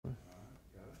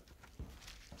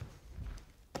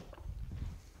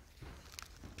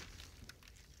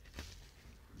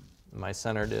my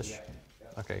center dish?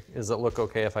 Okay, does it look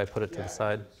okay if I put it to the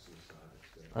side?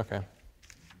 Okay.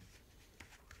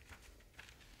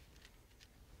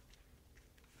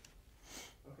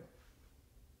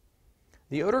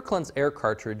 The OdorKlenz air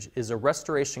cartridge is a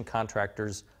restoration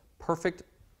contractor's perfect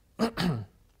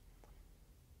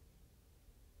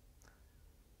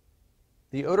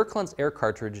The OdorKlenz air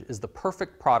cartridge is the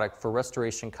perfect product for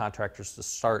restoration contractors to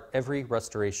start every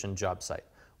restoration job site,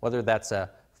 whether that's a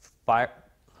fire.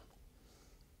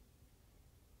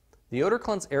 The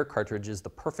OdorKlenz air cartridge is the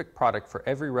perfect product for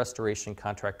every restoration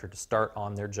contractor to start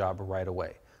on their job right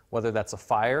away, whether that's a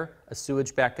fire, a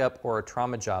sewage backup, or a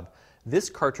trauma job. This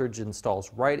cartridge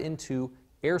installs right into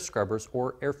air scrubbers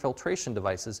or air filtration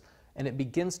devices, and it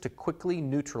begins to quickly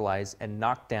neutralize and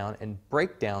knock down and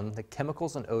break down the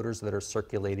chemicals and odors that are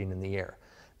circulating in the air.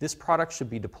 This product should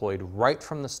be deployed right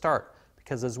from the start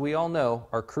because, as we all know,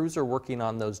 our crews are working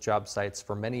on those job sites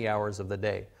for many hours of the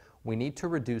day. We need to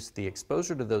reduce the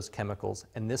exposure to those chemicals,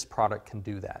 and this product can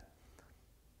do that.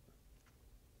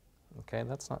 Okay,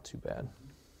 that's not too bad.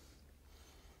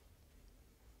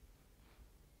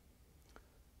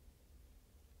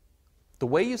 The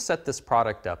way you set this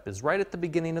product up is right at the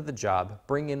beginning of the job,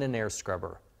 bring in an air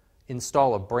scrubber,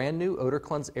 install a brand new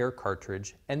OdorKlenz air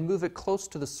cartridge, and move it close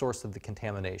to the source of the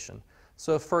contamination.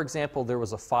 So if, for example, there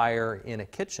was a fire in a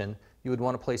kitchen, you would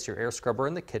want to place your air scrubber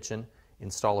in the kitchen,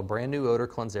 install a brand new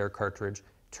OdorKlenz air cartridge,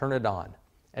 turn it on.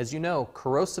 As you know,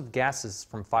 corrosive gases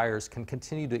from fires can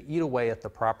continue to eat away at the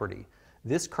property.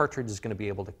 This cartridge is going to be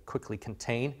able to quickly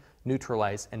contain,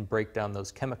 neutralize, and break down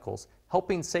those chemicals,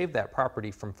 helping save that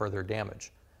property from further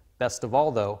damage. Best of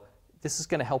all, though, this is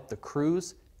going to help the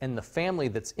crews and the family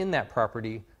that's in that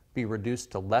property be reduced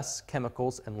to less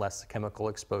chemicals and less chemical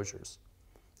exposures.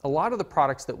 A lot of the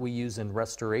products that we use in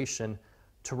restoration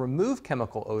to remove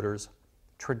chemical odors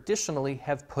traditionally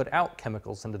have put out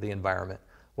chemicals into the environment,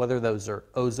 whether those are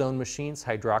ozone machines,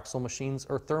 hydroxyl machines,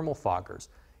 or thermal foggers.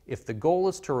 If the goal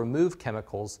is to remove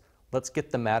chemicals, let's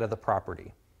get them out of the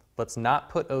property. Let's not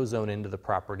put ozone into the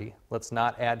property. Let's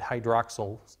not add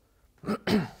hydroxyls.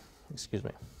 Excuse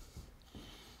me.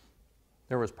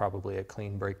 There was probably a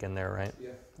clean break in there, right? Yeah.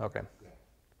 Okay. Yeah.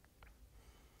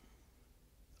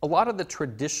 A lot of the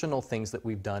traditional things that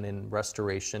we've done in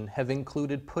restoration have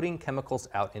included putting chemicals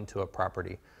out into a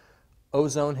property.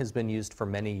 Ozone has been used for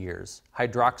many years.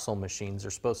 Hydroxyl machines are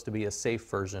supposed to be a safe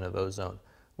version of ozone.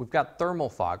 We've got thermal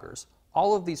foggers.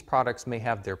 All of these products may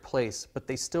have their place, but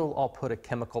they still all put a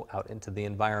chemical out into the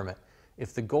environment.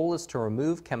 If the goal is to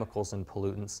remove chemicals and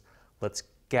pollutants, let's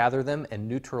gather them and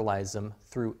neutralize them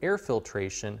through air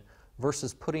filtration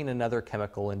versus putting another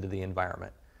chemical into the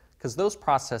environment. Because those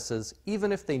processes,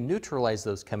 even if they neutralize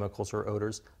those chemicals or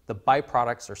odors, the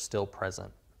byproducts are still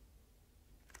present.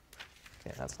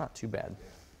 Okay, that's not too bad.